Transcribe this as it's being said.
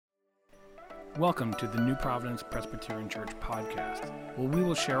Welcome to the New Providence Presbyterian Church podcast, where we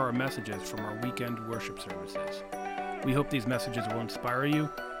will share our messages from our weekend worship services. We hope these messages will inspire you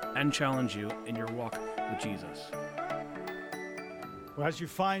and challenge you in your walk with Jesus. Well, as you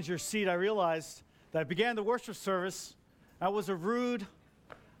find your seat, I realized that I began the worship service. I was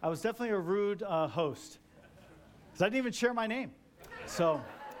definitely a rude host, because I didn't even share my name. So,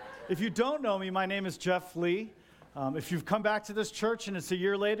 if you don't know me, my name is Jeff Lee. If you've come back to this church and it's a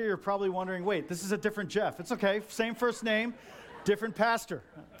year later, you're probably wondering, wait, this is a different Jeff. It's okay, same first name, different pastor.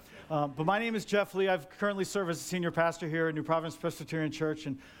 But my name is Jeff Lee. I currently serve as a senior pastor here at New Providence Presbyterian Church,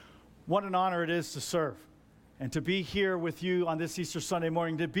 and what an honor it is to serve and to be here with you on this Easter Sunday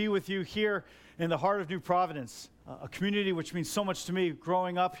morning, to be with you here in the heart of New Providence, a community which means so much to me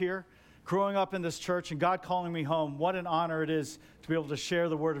growing up here, growing up in this church, and God calling me home. What an honor it is to be able to share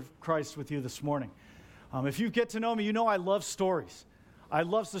the word of Christ with you this morning. If you get to know me, you know I love stories.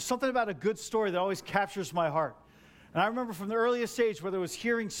 There's something about a good story that always captures my heart. And I remember from the earliest age, whether it was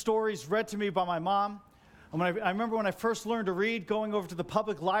hearing stories read to me by my mom, and I remember when I first learned to read, going over to the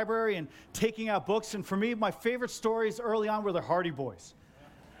public library and taking out books. And for me, my favorite stories early on were the Hardy Boys.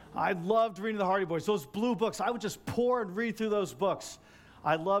 I loved reading the Hardy Boys. Those blue books, I would just pour and read through those books.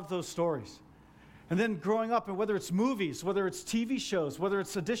 I loved those stories. And then growing up, and whether it's movies, whether it's TV shows, whether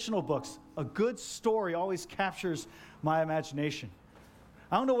it's additional books, a good story always captures my imagination.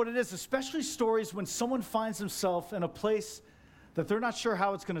 I don't know what it is, especially stories when someone finds himself in a place that they're not sure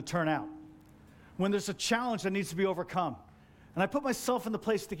how it's going to turn out, when there's a challenge that needs to be overcome. And I put myself in the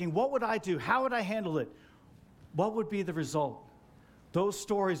place thinking, what would I do? How would I handle it? What would be the result? Those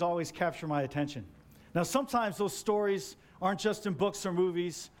stories always capture my attention. Now, sometimes those stories aren't just in books or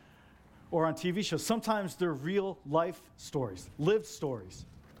movies or on TV shows. Sometimes they're real life stories, lived stories.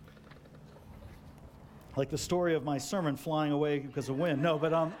 Like the story of my sermon flying away because of wind. No,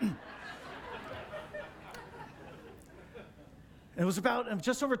 but it was about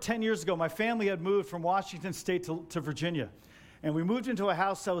just over 10 years ago. My family had moved from Washington State to Virginia. And we moved into a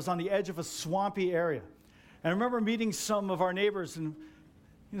house that was on the edge of a swampy area. And I remember meeting some of our neighbors, and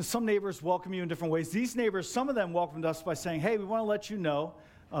some neighbors welcome you in different ways. These neighbors, some of them welcomed us by saying, hey, we want to let you know,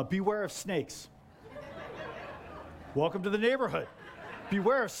 beware of snakes. Welcome to the neighborhood.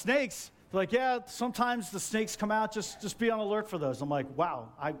 Beware of snakes. They're like, yeah, sometimes the snakes come out. Just be on alert for those. I'm like, wow,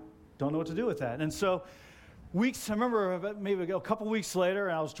 I don't know what to do with that. And so I remember maybe a couple weeks later,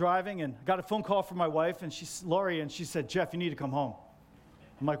 and I was driving and got a phone call from my wife, and Lori, and she said, Jeff, you need to come home.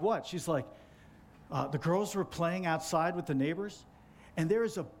 I'm like, what? She's like, the girls were playing outside with the neighbors, and there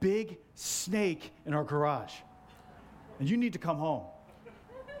is a big snake in our garage, and you need to come home.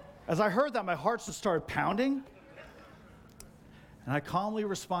 As I heard that, my heart just started pounding, and I calmly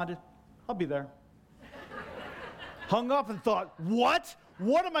responded, I'll be there. Hung up and thought, what?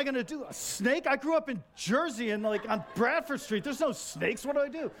 What am I going to do? A snake? I grew up in Jersey and on Bradford Street. There's no snakes. What do I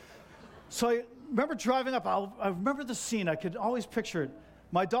do? So I remember driving up. I remember the scene. I could always picture it.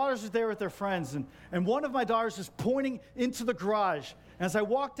 My daughters are there with their friends, and one of my daughters is pointing into the garage. And as I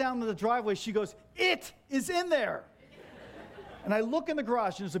walk down the driveway, she goes, it is in there. And I look in the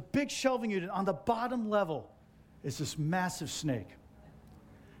garage, and there's a big shelving unit. On the bottom level is this massive snake.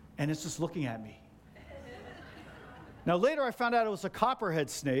 And it's just looking at me. Now, later I found out it was a copperhead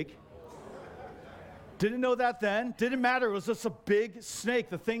snake. Didn't know that then. Didn't matter. It was just a big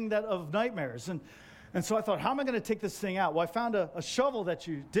snake, the thing of nightmares. And so I thought, how am I going to take this thing out? Well, I found a shovel that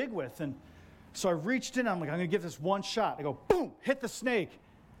you dig with. And so I reached in. I'm like, I'm going to give this one shot. I go, boom, hit the snake.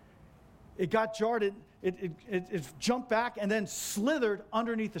 It got jarred. It jumped back and then slithered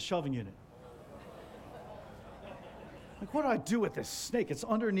underneath the shelving unit. Like, what do I do with this snake? It's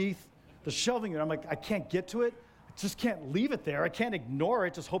underneath the shelving unit. I'm like, I can't get to it. I just can't leave it there. I can't ignore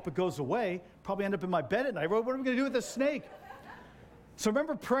it, just hope it goes away. Probably end up in my bed at night. What are we going to do with this snake? So I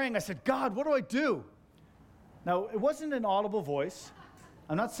remember praying. I said, God, what do I do? Now, it wasn't an audible voice.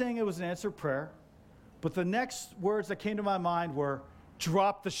 I'm not saying it was an answered prayer. But the next words that came to my mind were,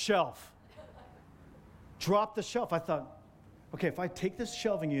 drop the shelf. Drop the shelf. I thought, okay, if I take this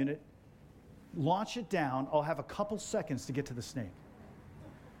shelving unit, launch it down, I'll have a couple seconds to get to the snake.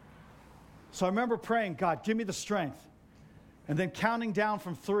 So I remember praying, God, give me the strength. And then counting down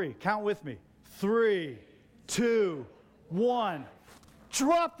from 3. Count with me. 3, 2, 1.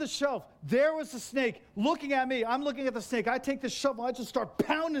 Drop the shelf. There was the snake looking at me. I'm looking at the snake. I take the shovel. I just start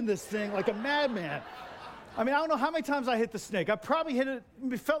pounding this thing like a madman. I mean, I don't know how many times I hit the snake. I probably hit it,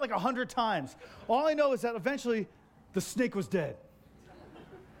 it felt like 100 times. All I know is that eventually the snake was dead.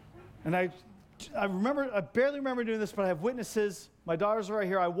 And I barely remember doing this, but I have witnesses. My daughters are right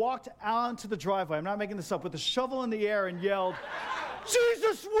here. I walked out onto the driveway. I'm not making this up. With the shovel in the air and yelled,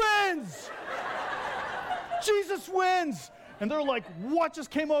 Jesus wins! Jesus wins. And they're like, what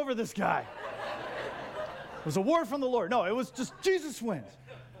just came over this guy? It was a word from the Lord. No, it was just Jesus wins.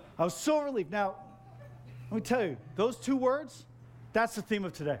 I was so relieved. Now, let me tell you, those two words, that's the theme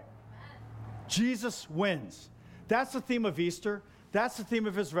of today. Jesus wins. That's the theme of Easter. That's the theme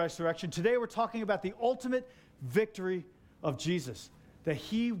of his resurrection. Today we're talking about the ultimate victory of Jesus, that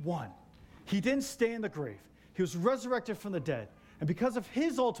he won. He didn't stay in the grave. He was resurrected from the dead. And because of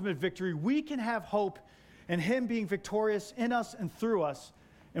his ultimate victory, we can have hope in him being victorious in us and through us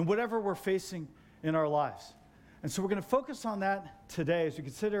in whatever we're facing in our lives. And so we're going to focus on that today as we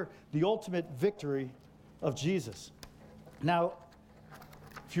consider the ultimate victory of Jesus. Now,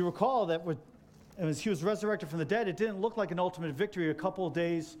 if you recall that as he was resurrected from the dead, it didn't look like an ultimate victory a couple of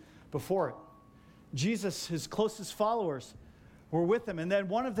days before it. Jesus, his closest followers, were with him, and then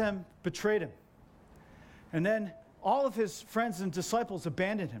one of them betrayed him. And then all of his friends and disciples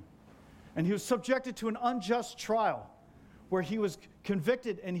abandoned him. And he was subjected to an unjust trial where he was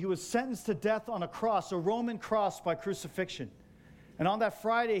convicted and he was sentenced to death on a cross, a Roman cross by crucifixion. And on that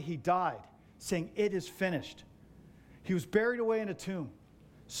Friday, he died, saying, "It is finished." He was buried away in a tomb,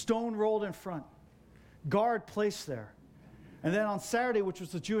 stone rolled in front, guard placed there. And then on Saturday, which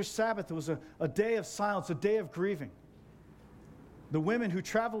was the Jewish Sabbath, it was a day of silence, a day of grieving. The women who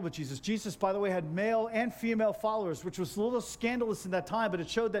traveled with Jesus, by the way, had male and female followers, which was a little scandalous in that time, but it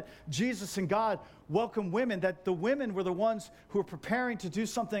showed that Jesus and God welcomed women, that the women were the ones who were preparing to do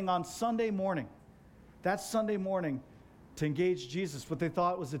something on Sunday morning. That Sunday morning to engage Jesus, what they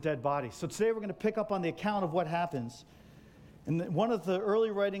thought was a dead body. So today we're going to pick up on the account of what happens. And one of the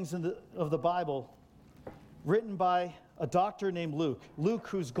early writings of the Bible, written by a doctor named Luke. Luke,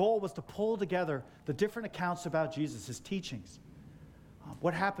 whose goal was to pull together the different accounts about Jesus, his teachings,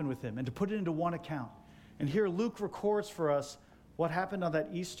 what happened with him, and to put it into one account. And here Luke records for us what happened on that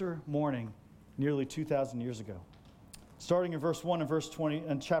Easter morning nearly 2,000 years ago. Starting in verse 1 and verse 20,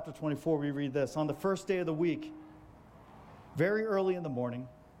 and chapter 24, we read this. On the first day of the week, very early in the morning,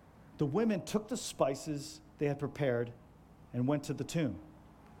 the women took the spices they had prepared and went to the tomb.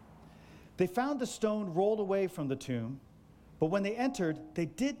 They found the stone rolled away from the tomb, but when they entered, they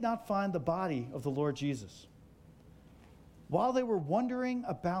did not find the body of the Lord Jesus. While they were wondering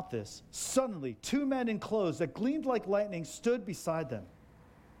about this, suddenly 2 men in clothes that gleamed like lightning stood beside them.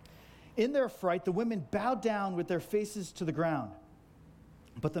 In their fright, the women bowed down with their faces to the ground.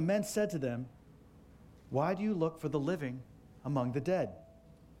 But the men said to them, "Why do you look for the living among the dead?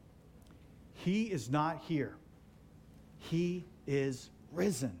 He is not here. He is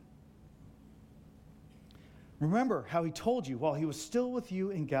risen. Remember how he told you while he was still with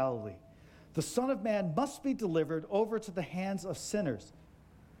you in Galilee. The Son of Man must be delivered over to the hands of sinners,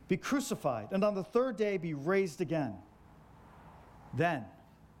 be crucified, and on the third day be raised again." Then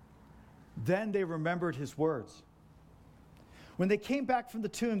they remembered his words. When they came back from the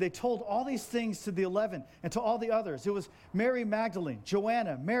tomb, they told all these things to the 11 and to all the others. It was Mary Magdalene,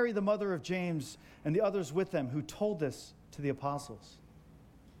 Joanna, Mary the mother of James, and the others with them who told this to the apostles.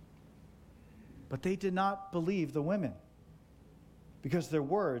 But they did not believe the women, because their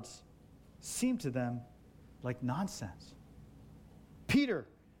words seemed to them like nonsense. Peter,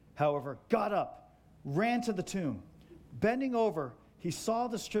 however, got up, ran to the tomb. Bending over, he saw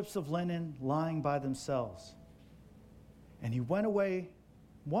the strips of linen lying by themselves. And he went away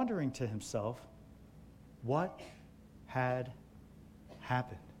wondering to himself what had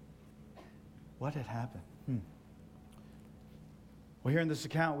happened. What had happened? Well, here in this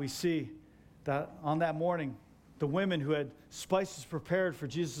account, we see that on that morning, the women who had spices prepared for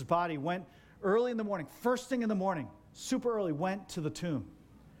Jesus' body went early in the morning, first thing in the morning, super early, went to the tomb.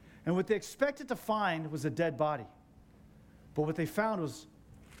 And what they expected to find was a dead body. But what they found was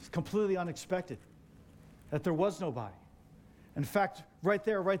completely unexpected, that there was no body. In fact, right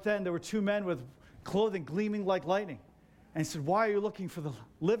then, there were 2 men with clothing gleaming like lightning. And he said, "Why are you looking for the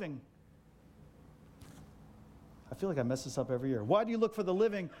living?" I feel like I mess this up every year. "Why do you look for the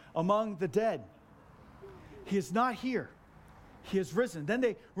living among the dead? He is not here. He is risen." Then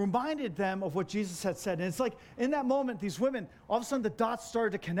they reminded them of what Jesus had said. And it's like in that moment, these women, all of a sudden the dots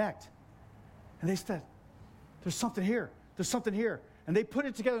started to connect. And they said, "There's something here. There's something here." And they put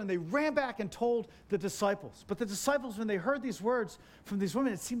it together and they ran back and told the disciples. But the disciples, when they heard these words from these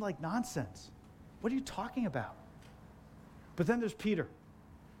women, it seemed like nonsense. What are you talking about? But then there's Peter.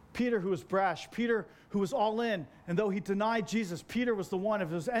 Peter, who was brash. Peter, who was all in. And though he denied Jesus, Peter was the one, if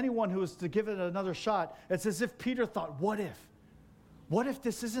there was anyone who was to give it another shot, it's as if Peter thought, what if? What if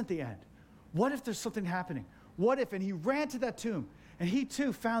this isn't the end? What if there's something happening? What if? And he ran to that tomb. And he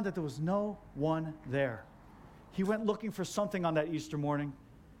too found that there was no one there. He went looking for something on that Easter morning.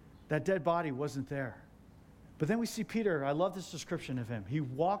 That dead body wasn't there. But then we see Peter. I love this description of him. He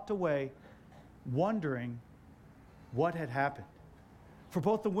walked away wondering what had happened. For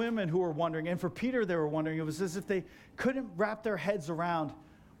both the women who were wondering, and for Peter they were wondering, it was as if they couldn't wrap their heads around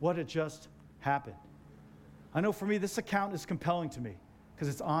what had just happened. I know for me, this account is compelling to me because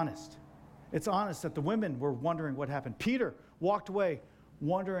it's honest. It's honest that the women were wondering what happened. Peter walked away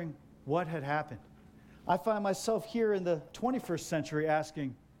wondering what had happened. I find myself here in the 21st century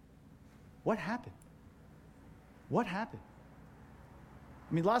asking, what happened? What happened?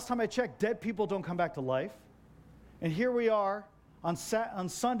 I mean, last time I checked, dead people don't come back to life. And here we are on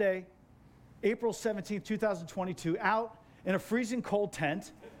Sunday, April 17th, 2022, out in a freezing cold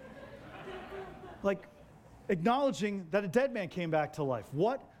tent, like acknowledging that a dead man came back to life.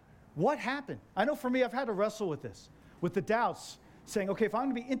 What happened? I know for me, I've had to wrestle with this, with the doubts, saying, okay, if I'm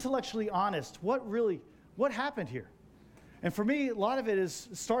going to be intellectually honest, what happened here? And for me, a lot of it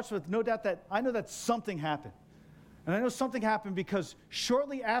starts with no doubt that I know that something happened. And I know something happened because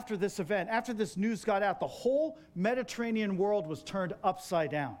shortly after this event, after this news got out, the whole Mediterranean world was turned upside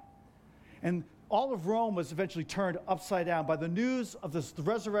down. And all of Rome was eventually turned upside down by the news of the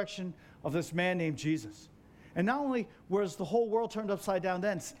resurrection of this man named Jesus. And not only was the whole world turned upside down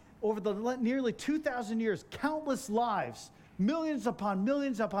then, over the nearly 2,000 years, countless lives, millions upon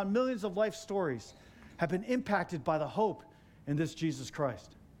millions upon millions of life stories have been impacted by the hope in this Jesus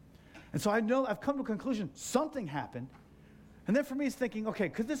Christ. And so I know I've come to a conclusion, something happened. And then for me, it's thinking, okay,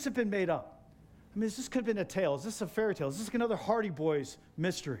 could this have been made up? I mean, this could have been a tale. Is this a fairy tale? Is this another Hardy Boys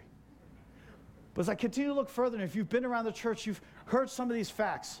mystery? But as I continue to look further, and if you've been around the church, you've heard some of these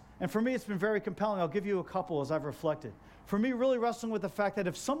facts. And for me, it's been very compelling. I'll give you a couple as I've reflected. For me, really wrestling with the fact that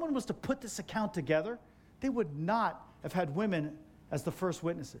if someone was to put this account together, they would not have had women as the first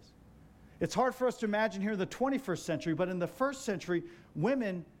witnesses. It's hard for us to imagine here in the 21st century, but in the first century,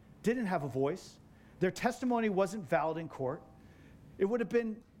 women didn't have a voice. Their testimony wasn't valid in court. It would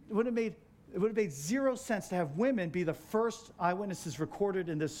have made zero sense to have women be the first eyewitnesses recorded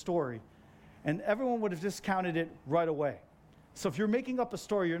in this story. And everyone would have discounted it right away. So if you're making up a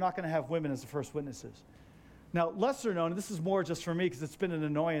story, you're not going to have women as the first witnesses. Now, lesser known, and this is more just for me because it's been an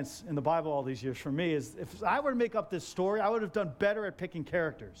annoyance in the Bible all these years for me, is if I were to make up this story, I would have done better at picking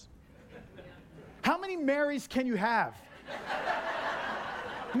characters. How many Marys can you have?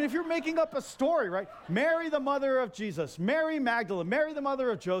 I mean, if you're making up a story, right? Mary, the mother of Jesus. Mary Magdalene. Mary, the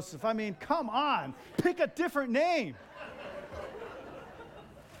mother of Joseph. I mean, come on. Pick a different name.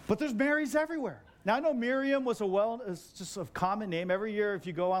 But there's Marys everywhere. Now, I know Miriam was it's just a common name. Every year, if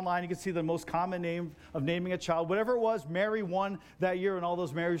you go online, you can see the most common name of naming a child. Whatever it was, Mary won that year, and all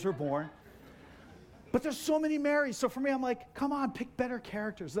those Marys were born. But there's so many Marys. So for me, I'm like, come on, pick better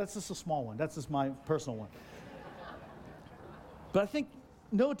characters. That's just a small one. That's just my personal one. But I think,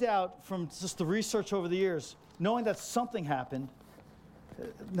 no doubt, from just the research over the years, knowing that something happened,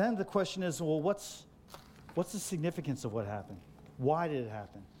 then the question is, well, what's the significance of what happened? Why did it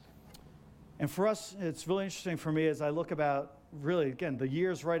happen? And for us, it's really interesting for me as I look about, really, again, the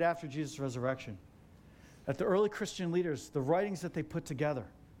years right after Jesus' resurrection, at the early Christian leaders, the writings that they put together,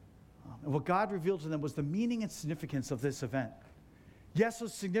 and what God revealed to them was the meaning and significance of this event. Yes, it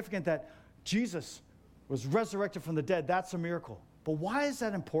was significant that Jesus was resurrected from the dead. That's a miracle. But why is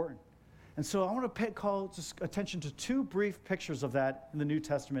that important? And so I want to call just attention to two brief pictures of that in the New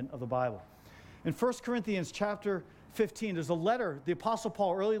Testament of the Bible. In 1 Corinthians chapter 15, there's a letter. The Apostle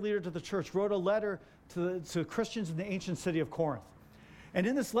Paul, early leader to the church, wrote a letter to Christians in the ancient city of Corinth. And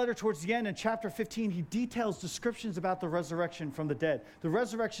in this letter, towards the end, in chapter 15, he details descriptions about the resurrection from the dead, the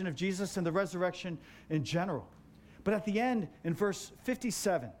resurrection of Jesus and the resurrection in general. But at the end, in verse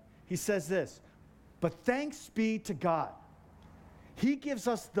 57, he says this, "But thanks be to God. He gives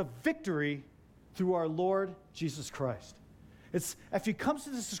us the victory through our Lord Jesus Christ." If he comes to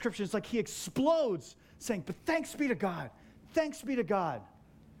this description, it's like he explodes, saying, but thanks be to God. Thanks be to God.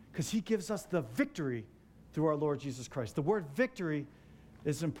 Because he gives us the victory through our Lord Jesus Christ. The word victory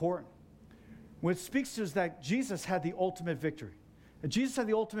is important. What it speaks to is that Jesus had the ultimate victory. And Jesus had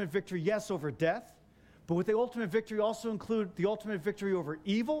the ultimate victory, yes, over death, but with the ultimate victory also include the ultimate victory over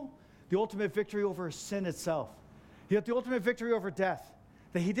evil, the ultimate victory over sin itself. He had the ultimate victory over death,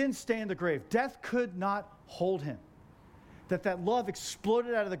 that he didn't stay in the grave. Death could not hold him. That love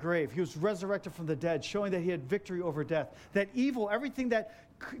exploded out of the grave. He was resurrected from the dead, showing that he had victory over death. That evil, everything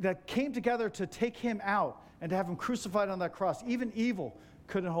that came together to take him out and to have him crucified on that cross, even evil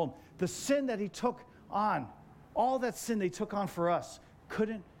couldn't hold him. The sin that he took on, all that sin they took on for us,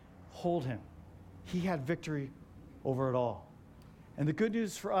 couldn't hold him. He had victory over it all. And the good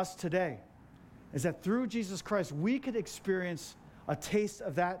news for us today is that through Jesus Christ, we could experience a taste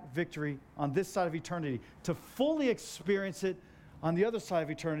of that victory on this side of eternity, to fully experience it on the other side of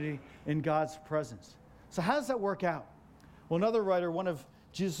eternity in God's presence. So how does that work out? Well, another writer, one of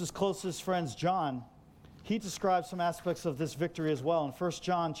Jesus' closest friends, John, he describes some aspects of this victory as well in 1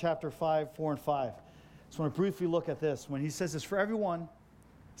 John chapter 5, 4 and 5. So I want to briefly look at this. When he says this, for everyone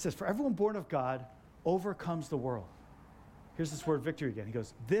born of God overcomes the world. Here's this word victory again. He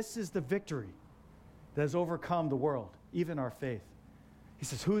goes, this is the victory that has overcome the world, even our faith. He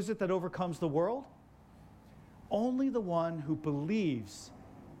says, who is it that overcomes the world? Only the one who believes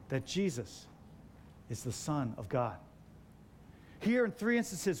that Jesus is the Son of God. Here in 3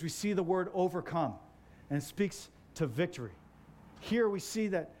 instances, we see the word overcome, and it speaks to victory. Here we see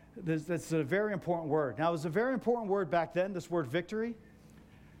that that's a very important word. Now, it was a very important word back then, this word victory,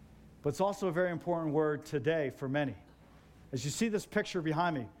 but it's also a very important word today for many. As you see this picture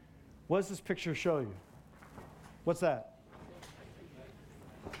behind me, what does this picture show you? What's that?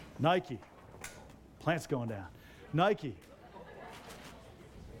 Nike. Plant's going down. Nike.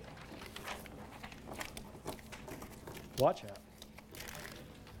 Watch out.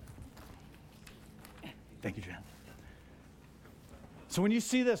 Thank you, Jen. So when you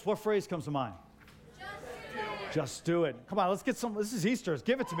see this, what phrase comes to mind? Just do it. Just do it. Come on, let's get some. This is Easter.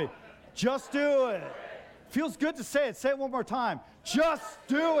 Give it to me. Just do it. Feels good to say it. Say it one more time. Just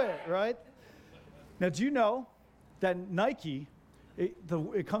do it, right? Now, do you know that Nike,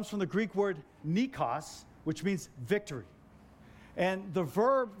 it comes from the Greek word nikos, which means victory. And the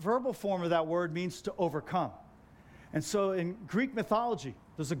verbal form of that word means to overcome. And so in Greek mythology,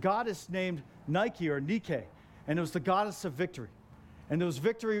 there's a goddess named Nike or Nike, and it was the goddess of victory. And there was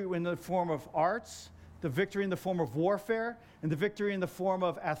victory in the form of arts, the victory in the form of warfare, and the victory in the form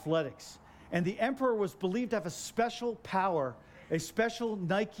of athletics. And the emperor was believed to have a special power, a special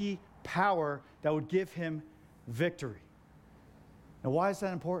Nike power that would give him victory. Now, why is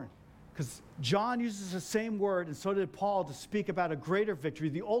that important? Because John uses the same word, and so did Paul, to speak about a greater victory,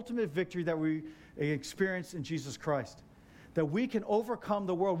 the ultimate victory that we experience in Jesus Christ. That we can overcome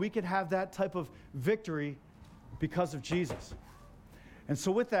the world. We can have that type of victory because of Jesus. And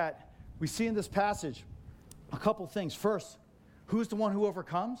so with that, we see in this passage a couple things. First, who's the one who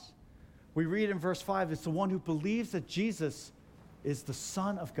overcomes? We read in verse 5, it's the one who believes that Jesus is the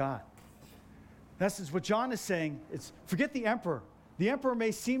Son of God. In essence, what John is saying is, forget the emperor. The emperor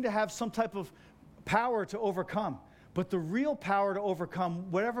may seem to have some type of power to overcome, but the real power to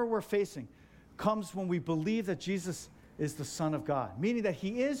overcome whatever we're facing comes when we believe that Jesus is the Son of God, meaning that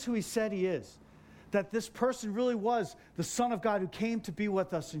he is who he said he is, that this person really was the Son of God who came to be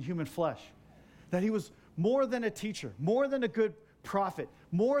with us in human flesh, that he was more than a teacher, more than a good prophet,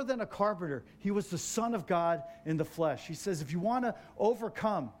 more than a carpenter. He was the Son of God in the flesh. He says, if you want to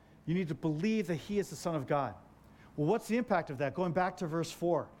overcome, you need to believe that he is the Son of God. Well, what's the impact of that? Going back to verse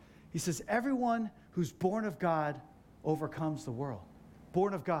 4, he says, everyone who's born of God overcomes the world.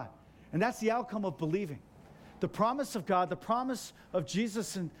 Born of God. And that's the outcome of believing. The promise of God, the promise of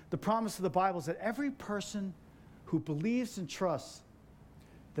Jesus, and the promise of the Bible is that every person who believes and trusts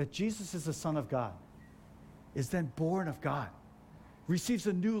that Jesus is the Son of God is then born of God, receives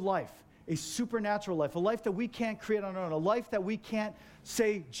a new life, a supernatural life, a life that we can't create on our own, a life that we can't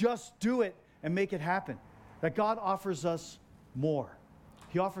say, just do it and make it happen. That God offers us more.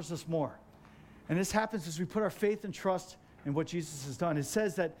 He offers us more. And this happens as we put our faith and trust in what Jesus has done. It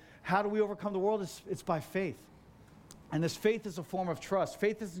says that how do we overcome the world? It's by faith. And this faith is a form of trust.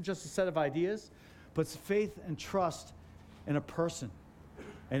 Faith isn't just a set of ideas, but it's faith and trust in a person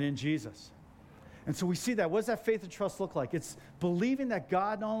and in Jesus. And so we see that. What does that faith and trust look like? It's believing that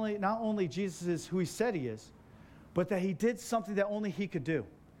God, not only Jesus is who he said he is, but that he did something that only he could do.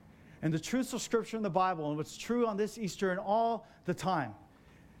 And the truths of Scripture in the Bible, and what's true on this Easter and all the time,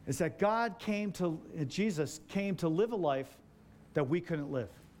 is that Jesus came to live a life that we couldn't live.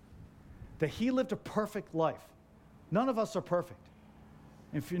 That he lived a perfect life. None of us are perfect.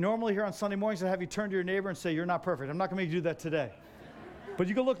 If you're normally here on Sunday mornings, I have you turn to your neighbor and say, you're not perfect. I'm not going to make you do that today. But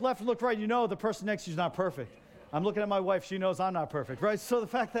you can look left and look right. You know the person next to you is not perfect. I'm looking at my wife. She knows I'm not perfect, right? So the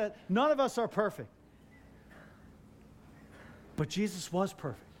fact that none of us are perfect. But Jesus was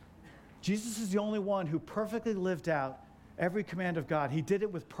perfect. Jesus is the only one who perfectly lived out every command of God. He did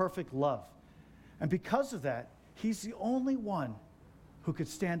it with perfect love. And because of that, he's the only one who could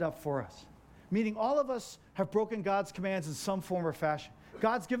stand up for us. Meaning all of us have broken God's commands in some form or fashion.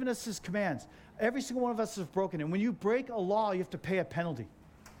 God's given us his commands. Every single one of us has broken it. And when you break a law, you have to pay a penalty.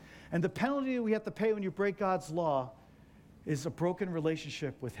 And the penalty we have to pay when you break God's law is a broken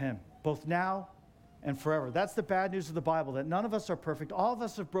relationship with him, both now and forever. That's the bad news of the Bible, that none of us are perfect. All of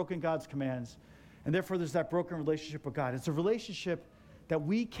us have broken God's commands, And therefore, there's that broken relationship with God. It's a relationship that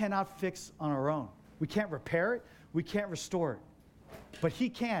we cannot fix on our own. We can't repair it. We can't restore it. But he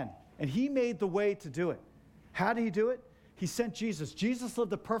can. And he made the way to do it. How did he do it? He sent Jesus. Jesus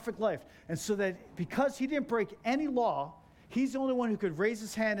lived a perfect life. And so that because he didn't break any law, he's the only one who could raise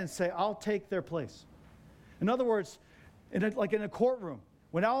his hand and say, I'll take their place. In other words, like in a courtroom,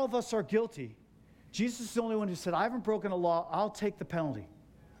 when all of us are guilty, Jesus is the only one who said, I haven't broken a law, I'll take the penalty.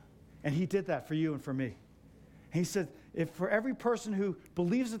 And he did that for you and for me. And he said, if for every person who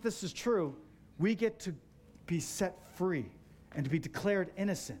believes that this is true, we get to be set free and to be declared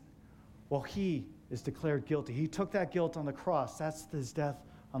innocent, while he is declared guilty. He took that guilt on the cross. That's his death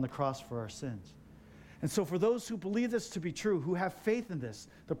on the cross for our sins. And so for those who believe this to be true, who have faith in this,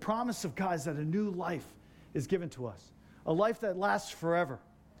 the promise of God is that a new life is given to us, a life that lasts forever,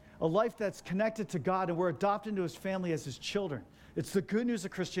 a life that's connected to God, and we're adopted into his family as his children. It's the good news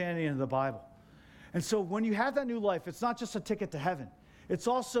of Christianity and the Bible. And so when you have that new life, it's not just a ticket to heaven. It's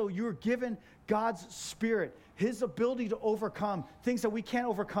also you're given God's Spirit, his ability to overcome things that we can't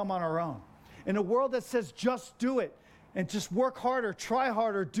overcome on our own. In a world that says just do it and just work harder, try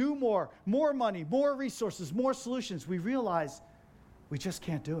harder, do more money, more resources, more solutions, we realize we just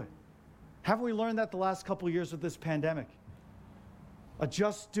can't do it. Haven't we learned that the last couple of years with this pandemic? A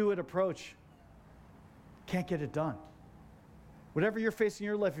just do it approach can't get it done. Whatever you're facing in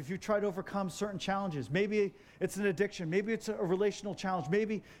your life, if you try to overcome certain challenges, maybe it's an addiction, maybe it's a relational challenge,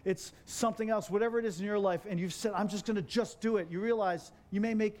 maybe it's something else, whatever it is in your life, and you've said, I'm just going to just do it, you realize you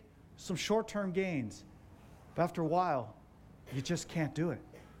may make some short-term gains, but after a while, you just can't do it.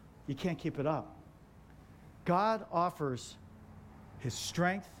 You can't keep it up. God offers his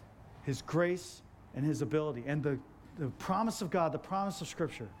strength, his grace, and his ability. And the promise of God, the promise of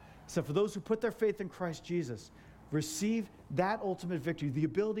Scripture, is that for those who put their faith in Christ Jesus, receive that ultimate victory, the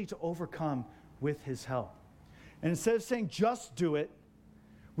ability to overcome with his help. And instead of saying just do it,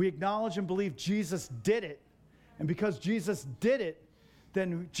 we acknowledge and believe Jesus did it. And because Jesus did it,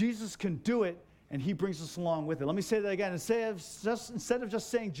 then Jesus can do it, and he brings us along with it. Let me say that again. Instead of just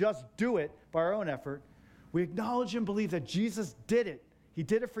saying just do it by our own effort, we acknowledge and believe that Jesus did it. He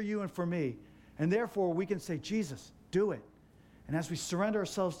did it for you and for me. And therefore, we can say, Jesus, do it. And as we surrender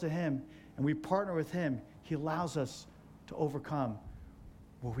ourselves to him and we partner with him, he allows us to overcome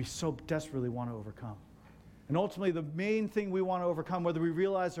what we so desperately want to overcome. And ultimately, the main thing we want to overcome, whether we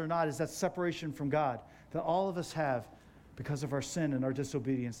realize it or not, is that separation from God that all of us have because of our sin and our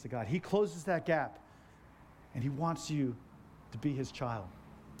disobedience to God. He closes that gap, and he wants you to be his child.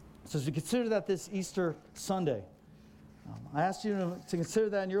 So as we consider that this Easter Sunday, I asked you to consider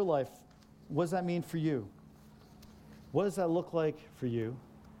that in your life. What does that mean for you? What does that look like for you?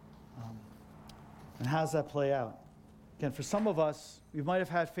 And how does that play out? Again, for some of us, we might have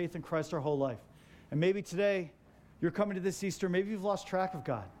had faith in Christ our whole life. And maybe today, you're coming to this Easter, maybe you've lost track of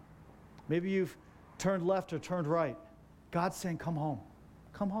God. Maybe you've turned left or turned right. God's saying, come home.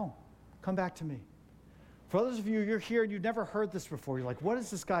 Come home. Come back to me. For others of you, you're here and you've never heard this before. You're like, what is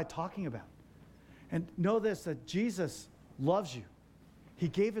this guy talking about? And know this, that Jesus loves you. He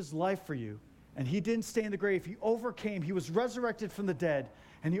gave his life for you, and he didn't stay in the grave. He overcame. He was resurrected from the dead,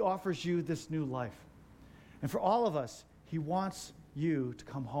 and he offers you this new life. And for all of us, he wants you to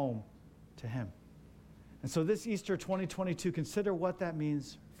come home to him. And so this Easter 2022, consider what that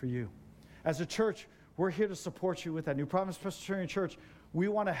means for you. As a church, we're here to support you with that. New Providence Presbyterian Church, we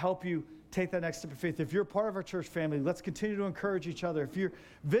want to help you take that next step of faith. If you're part of our church family, let's continue to encourage each other. If you're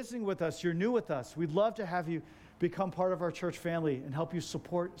visiting with us, you're new with us, we'd love to have you become part of our church family and help you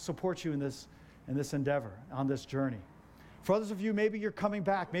support you in this endeavor, on this journey. For others of you, maybe you're coming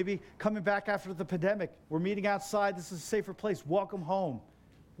back after the pandemic. We're meeting outside. This is a safer place. Welcome home.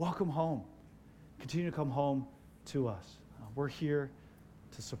 Welcome home. Continue to come home to us. We're here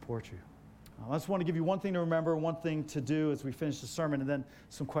to support you. I just want to give you one thing to remember, one thing to do as we finish the sermon, and then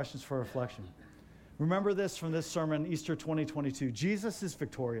some questions for reflection. Remember this from this sermon, Easter 2022. Jesus is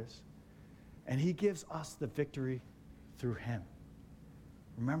victorious, and he gives us the victory through him.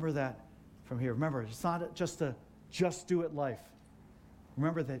 Remember that from here. Remember, it's not just a just do it life.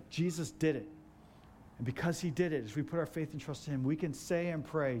 Remember that Jesus did it. And because he did it, as we put our faith and trust in him, we can say and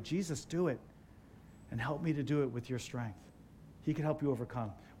pray, Jesus, do it, and help me to do it with your strength. He can help you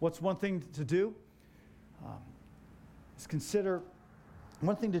overcome. What's one thing to do?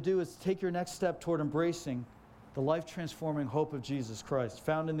 One thing to do is take your next step toward embracing the life-transforming hope of Jesus Christ,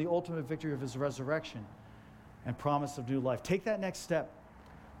 found in the ultimate victory of his resurrection and promise of new life. Take that next step,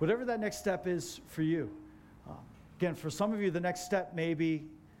 whatever that next step is for you. Again, for some of you, the next step may be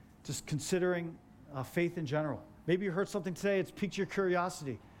just considering faith in general. Maybe you heard something today, it's piqued your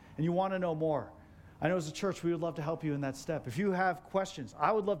curiosity, and you want to know more. I know as a church, we would love to help you in that step. If you have questions,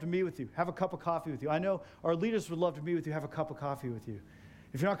 I would love to meet with you, have a cup of coffee with you. I know our leaders would love to meet with you, have a cup of coffee with you.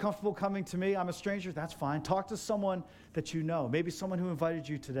 If you're not comfortable coming to me, I'm a stranger, that's fine. Talk to someone that you know, maybe someone who invited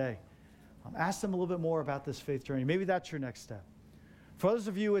you today. Ask them a little bit more about this faith journey. Maybe that's your next step. For others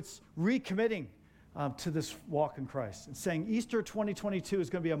of you, it's recommitting to this walk in Christ and saying Easter 2022 is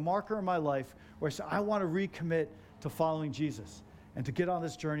going to be a marker in my life where I say, I want to recommit to following Jesus and to get on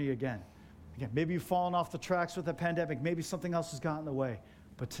this journey again. Again, maybe you've fallen off the tracks with the pandemic. Maybe something else has gotten in the way.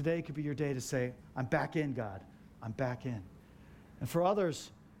 But today could be your day to say, I'm back in, God. I'm back in. And for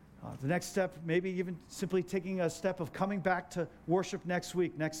others, the next step, maybe even simply taking a step of coming back to worship next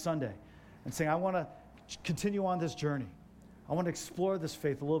week, next Sunday, and saying, I want to continue on this journey. I want to explore this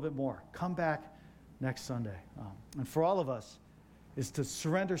faith a little bit more. Come back next Sunday. And for all of us, is to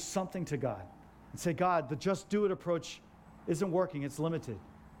surrender something to God and say, God, the just do it approach isn't working. It's limited.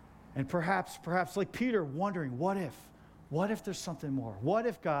 And perhaps like Peter, wondering, what if? What if there's something more? What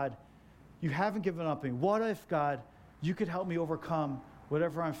if, God, you haven't given up on me? What if, God, you could help me overcome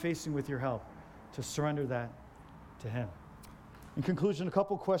whatever I'm facing with your help, to surrender that to him? In conclusion, a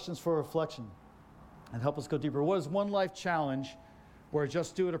couple questions for reflection and help us go deeper. What is one life challenge where a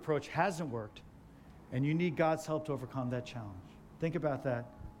just do it approach hasn't worked and you need God's help to overcome that challenge? Think about that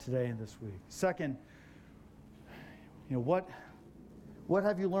today and this week. Second, what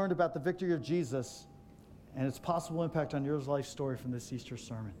have you learned about the victory of Jesus and its possible impact on your life story from this Easter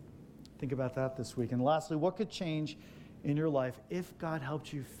sermon? Think about that this week. And lastly, what could change in your life if God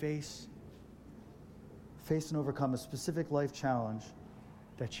helped you face and overcome a specific life challenge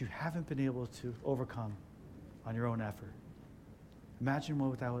that you haven't been able to overcome on your own effort? Imagine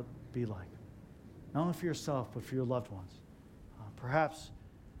what that would be like, not only for yourself, but for your loved ones. Perhaps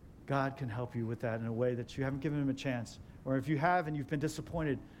God can help you with that in a way that you haven't given him a chance. Or if you have and you've been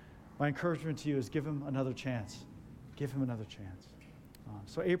disappointed, my encouragement to you is give him another chance. Give him another chance.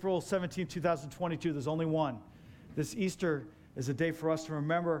 So April 17, 2022, there's only one. This Easter is a day for us to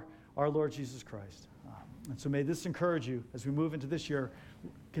remember our Lord Jesus Christ. And so may this encourage you as we move into this year,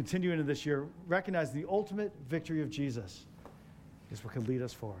 continue into this year, recognize the ultimate victory of Jesus is what can lead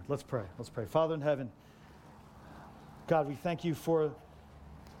us forward. Let's pray. Let's pray. Father in heaven, God, we thank you for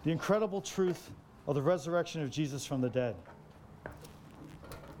the incredible truth of the resurrection of Jesus from the dead.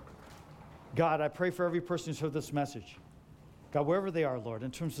 God, I pray for every person who's heard this message. God, wherever they are, Lord,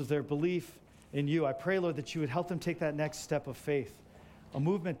 in terms of their belief in you, I pray, Lord, that you would help them take that next step of faith, a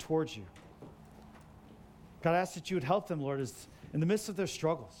movement towards you. God, I ask that you would help them, Lord, as in the midst of their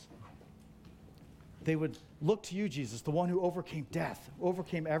struggles, they would look to you, Jesus, the one who overcame death,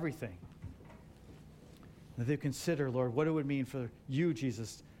 overcame everything. And they consider, Lord, what it would mean for you,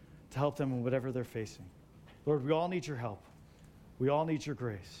 Jesus, to help them in whatever they're facing. Lord, we all need your help. We all need your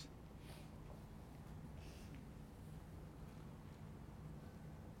grace.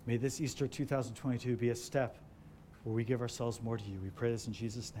 May this Easter 2022 be a step where we give ourselves more to you. We pray this in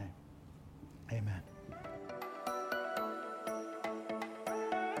Jesus' name. Amen.